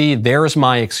 See, there's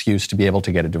my excuse to be able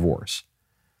to get a divorce.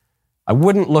 I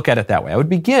wouldn't look at it that way. I would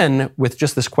begin with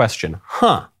just this question,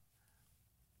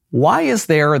 why is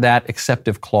there that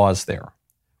exceptive clause there?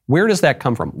 Where does that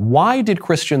come from? Why did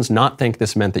Christians not think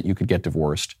this meant that you could get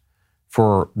divorced?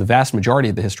 For the vast majority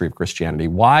of the history of Christianity,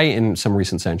 why in some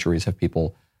recent centuries have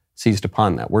people seized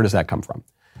upon that? Where does that come from?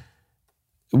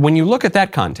 When you look at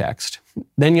that context,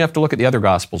 then you have to look at the other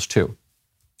Gospels too.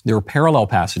 There are parallel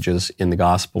passages in the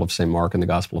Gospel of St. Mark and the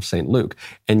Gospel of St. Luke,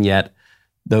 and yet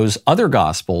Those other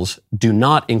gospels do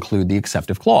not include the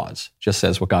acceptive clause. Just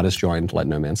says what God has joined, let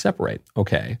no man separate.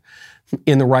 Okay.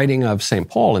 In the writing of St.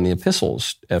 Paul in the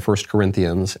epistles, 1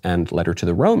 Corinthians and letter to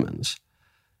the Romans,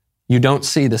 you don't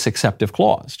see this acceptive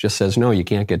clause. Just says, no, you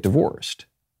can't get divorced.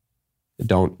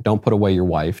 Don't put away your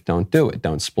wife. Don't do it.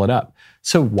 Don't split up.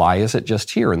 So why is it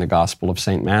just here in the Gospel of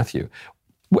St. Matthew?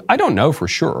 I don't know for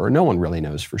sure. No one really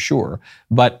knows for sure.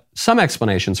 But some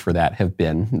explanations for that have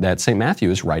been that St. Matthew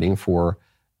is writing for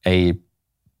a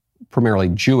primarily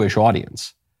Jewish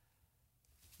audience.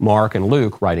 Mark and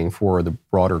Luke writing for the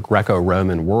broader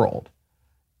Greco-Roman world.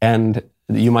 And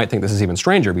you might think this is even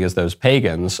stranger because those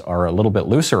pagans are a little bit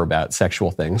looser about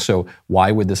sexual things. So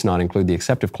why would this not include the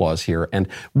acceptive clause here? And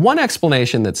one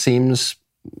explanation that seems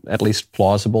at least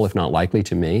plausible, if not likely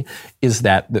to me, is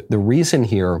that the reason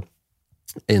here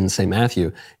in St.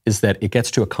 Matthew is that it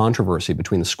gets to a controversy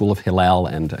between the school of Hillel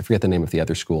and I forget the name of the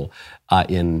other school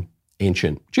in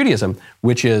ancient Judaism,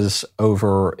 which is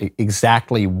over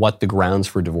exactly what the grounds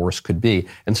for divorce could be.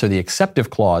 And so the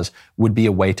acceptive clause would be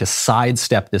a way to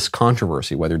sidestep this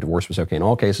controversy, whether divorce was okay in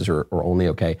all cases or only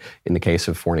okay in the case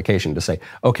of fornication, to say,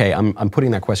 okay, I'm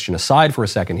putting that question aside for a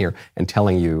second here and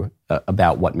telling you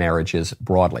about what marriage is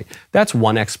broadly. That's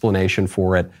one explanation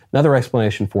for it. Another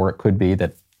explanation for it could be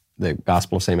that the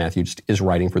Gospel of St. Matthew just is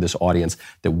writing for this audience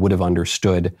that would have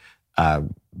understood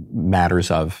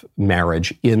matters of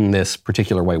marriage in this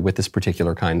particular way with this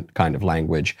particular kind of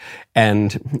language.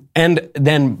 And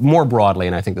then more broadly,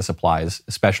 and I think this applies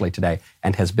especially today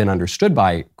and has been understood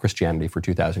by Christianity for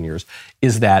 2,000 years,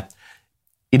 is that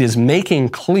it is making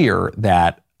clear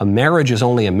that a marriage is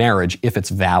only a marriage if it's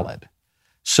valid.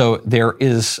 So there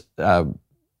is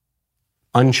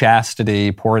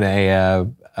unchastity,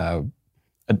 porneia,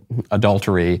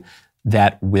 adultery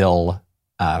that will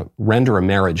render a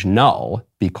marriage null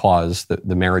because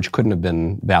the marriage couldn't have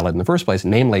been valid in the first place.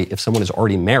 Namely, if someone is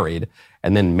already married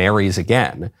and then marries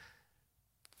again,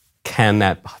 can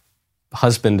that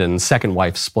husband and second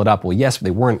wife split up? Well, yes, but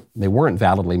they weren't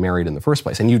validly married in the first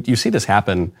place. And you see this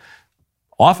happen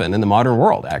often in the modern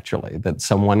world, actually, that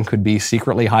someone could be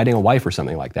secretly hiding a wife or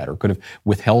something like that, or could have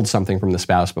withheld something from the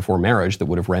spouse before marriage that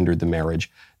would have rendered the marriage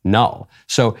null.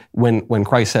 So when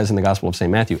Christ says in the Gospel of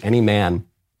St. Matthew, any man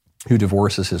who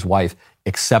divorces his wife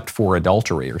except for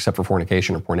adultery or except for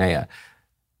fornication or porneia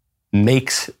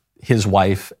makes his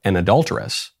wife an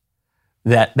adulteress,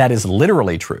 that is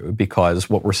literally true, because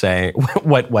what we're saying,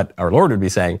 what our Lord would be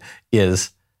saying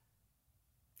is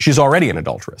she's already an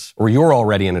adulteress, or you're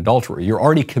already an adulterer. You're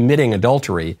already committing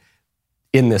adultery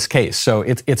in this case. So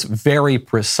it's very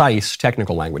precise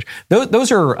technical language.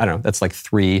 Those are, I don't know, that's like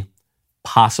 3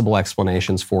 possible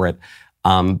explanations for it.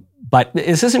 But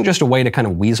this isn't just a way to kind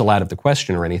of weasel out of the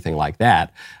question or anything like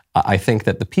that. I think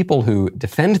that the people who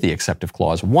defend the acceptive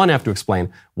clause, one, have to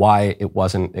explain why it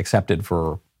wasn't accepted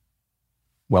for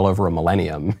well over a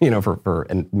millennium, for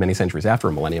and many centuries after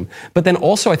a millennium. But then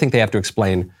also I think they have to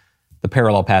explain the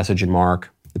parallel passage in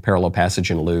Mark, the parallel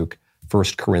passage in Luke, 1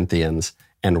 Corinthians,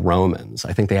 and Romans.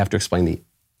 I think they have to explain the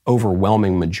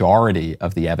overwhelming majority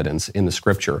of the evidence in the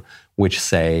Scripture which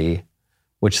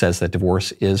says that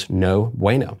divorce is no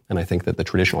bueno. And I think that the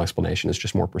traditional explanation is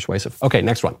just more persuasive. Okay,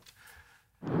 next one.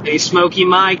 Hey, Smokey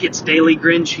Mike, it's Daily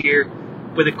Grinch here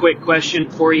with a quick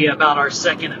question for you about our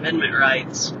Second Amendment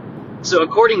rights. So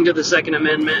according to the Second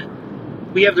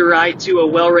Amendment, we have the right to a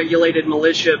well-regulated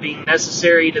militia being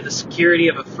necessary to the security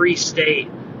of a free state,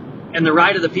 and the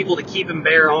right of the people to keep and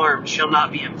bear arms shall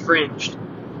not be infringed.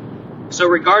 So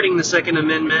regarding the Second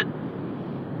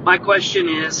Amendment, my question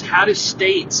is, how do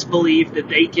states believe that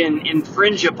they can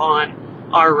infringe upon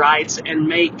our rights and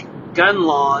make gun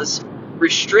laws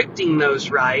restricting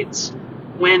those rights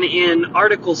when in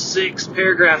Article 6,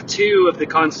 Paragraph 2 of the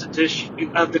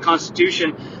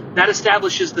Constitution, that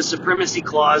establishes the Supremacy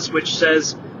Clause, which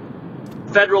says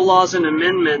federal laws and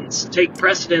amendments take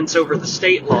precedence over the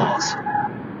state laws.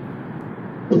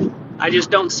 I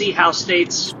just don't see how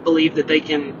states believe that they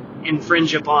can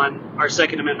infringe upon our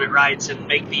Second Amendment rights and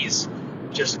make these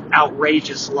just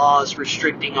outrageous laws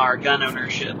restricting our gun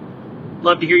ownership.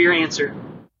 Love to hear your answer.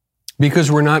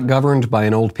 Because we're not governed by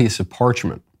an old piece of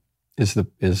parchment is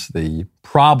the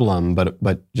problem,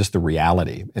 but just the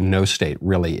reality, and no state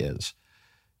really is.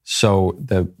 So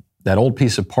that old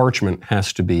piece of parchment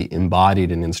has to be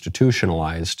embodied and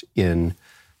institutionalized in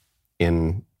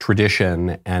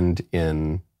tradition and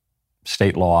in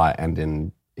state law and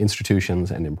in institutions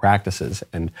and in practices.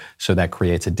 And so that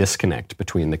creates a disconnect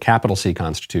between the capital C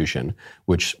Constitution,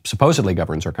 which supposedly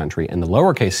governs our country, and the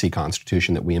lowercase c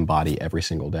Constitution that we embody every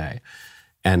single day.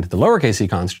 And the lowercase c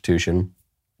Constitution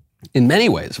in many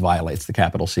ways violates the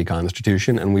capital C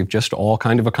Constitution, and we've just all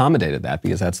kind of accommodated that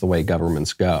because that's the way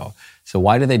governments go. So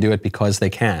why do they do it? Because they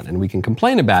can. And we can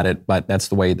complain about it, but that's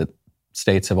the way that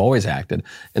states have always acted.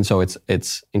 And so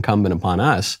it's incumbent upon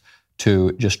us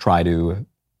to just try to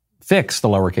fix the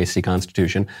lowercase c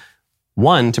Constitution.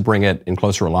 One, to bring it in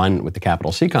closer alignment with the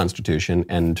capital C Constitution,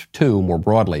 and two, more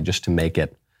broadly, just to make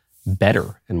it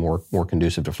better and more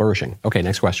conducive to flourishing. Okay,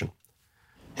 next question.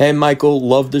 Hey, Michael,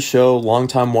 love the show,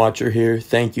 longtime watcher here.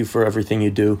 Thank you for everything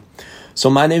you do. So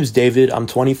my name's David, I'm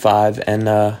 25, and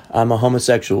I'm a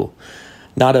homosexual.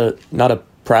 Not a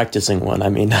practicing one. I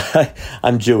mean,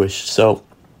 I'm Jewish, so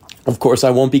of course I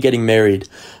won't be getting married.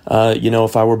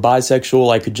 If I were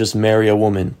bisexual, I could just marry a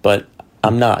woman, but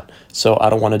I'm not. So I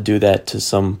don't want to do that to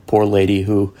some poor lady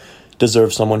who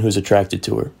deserves someone who's attracted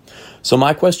to her. So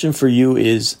my question for you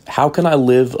is, how can I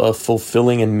live a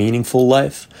fulfilling and meaningful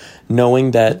life,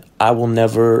 knowing that I will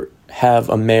never have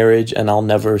a marriage and I'll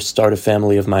never start a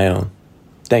family of my own?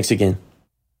 Thanks again.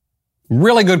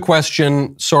 Really good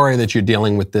question. Sorry that you're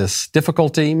dealing with this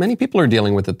difficulty. Many people are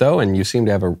dealing with it, though, and you seem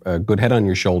to have a good head on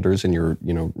your shoulders, and you're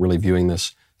really viewing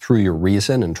this through your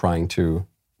reason and trying to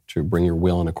bring your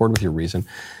will in accord with your reason.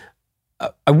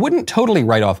 I wouldn't totally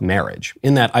write off marriage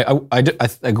in that I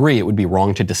agree it would be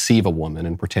wrong to deceive a woman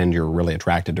and pretend you're really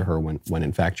attracted to her when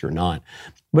in fact you're not.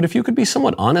 But if you could be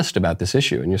somewhat honest about this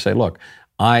issue and you say, look,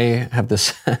 I have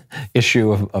this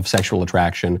issue of sexual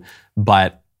attraction,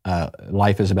 but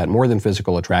life is about more than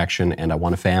physical attraction, and I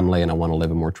want a family, and I want to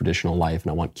live a more traditional life, and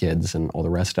I want kids and all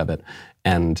the rest of it.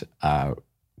 And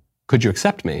could you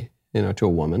accept me, to a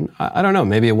woman? I don't know.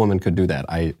 Maybe a woman could do that.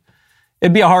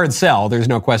 It'd be a hard sell. There's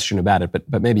no question about it,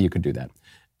 but maybe you could do that.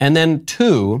 And then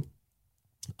two,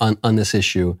 on this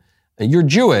issue, you're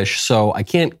Jewish, so I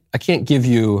can't give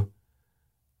you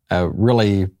a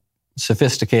really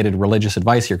sophisticated religious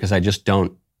advice here because I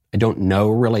don't know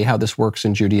really how this works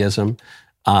in Judaism.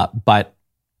 But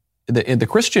the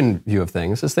Christian view of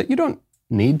things is that you don't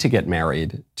need to get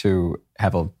married to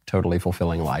have a totally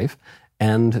fulfilling life,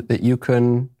 and that you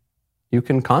can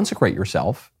consecrate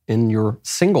yourself in your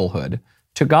singlehood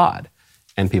to God.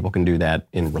 And people can do that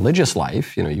in religious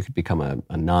life. You could become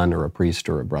a nun or a priest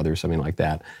or a brother, something like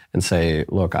that, and say,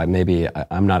 look,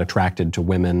 I'm not attracted to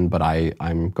women, but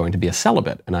I'm going to be a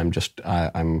celibate, and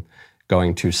I'm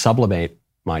going to sublimate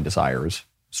my desires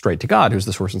straight to God, who's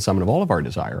the source and summit of all of our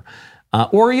desire.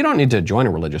 Or you don't need to join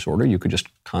a religious order. You could just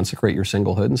consecrate your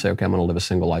singlehood and say, okay, I'm going to live a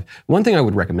single life. One thing I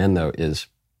would recommend, though, is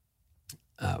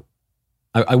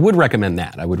I would recommend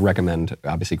that. I would recommend,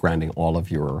 obviously, grounding all of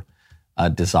your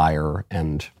desire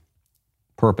and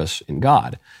purpose in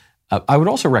God. I would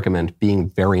also recommend being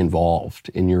very involved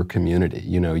in your community.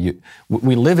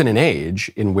 We live in an age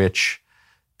in which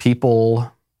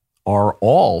people are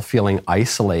all feeling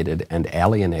isolated and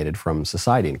alienated from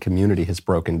society, and community has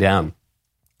broken down.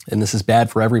 And this is bad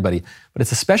for everybody, but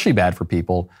it's especially bad for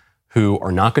people who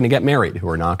are not going to get married, who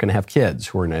are not going to have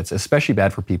kids, it's especially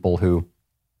bad for people who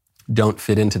don't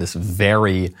fit into this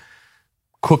very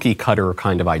cookie cutter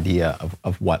kind of idea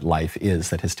of what life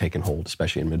is that has taken hold,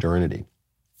 especially in modernity.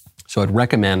 So I'd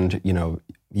recommend,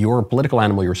 your political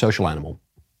animal, your social animal,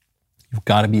 you've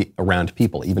got to be around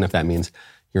people, even if that means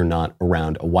you're not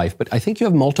around a wife. But I think you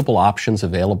have multiple options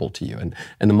available to you. And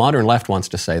the modern left wants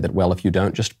to say that, well, if you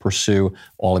don't just pursue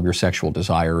all of your sexual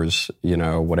desires,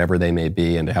 whatever they may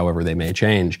be and however they may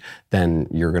change, then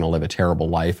you're going to live a terrible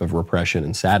life of repression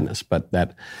and sadness. But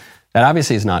that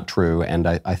obviously is not true. And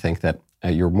I think that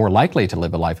you're more likely to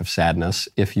live a life of sadness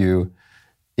if you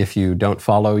don't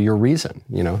follow your reason.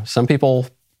 Some people,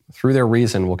 through their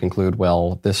reason, will conclude,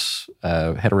 well, this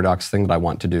heterodox thing that I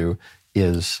want to do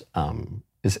is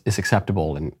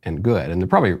acceptable and good. And they're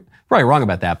probably wrong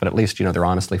about that, but at least, they're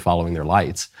honestly following their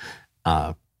lights.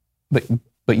 But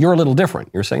you're a little different.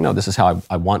 You're saying, no, this is how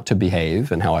I want to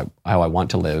behave and how I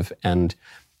want to live, and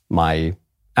my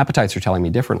appetites are telling me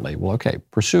differently. Well, okay,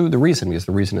 pursue the reason, because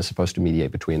the reason is supposed to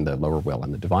mediate between the lower will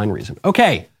and the divine reason.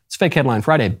 Okay, it's Fake Headline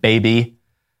Friday, baby.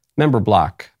 Member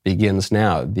block begins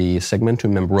now, the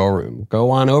Segmentum Membrorum. Go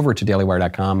on over to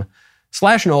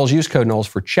dailywire.com/Knowles. Use code Knowles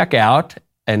for checkout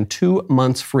and 2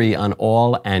 months free on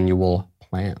all annual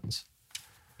plans.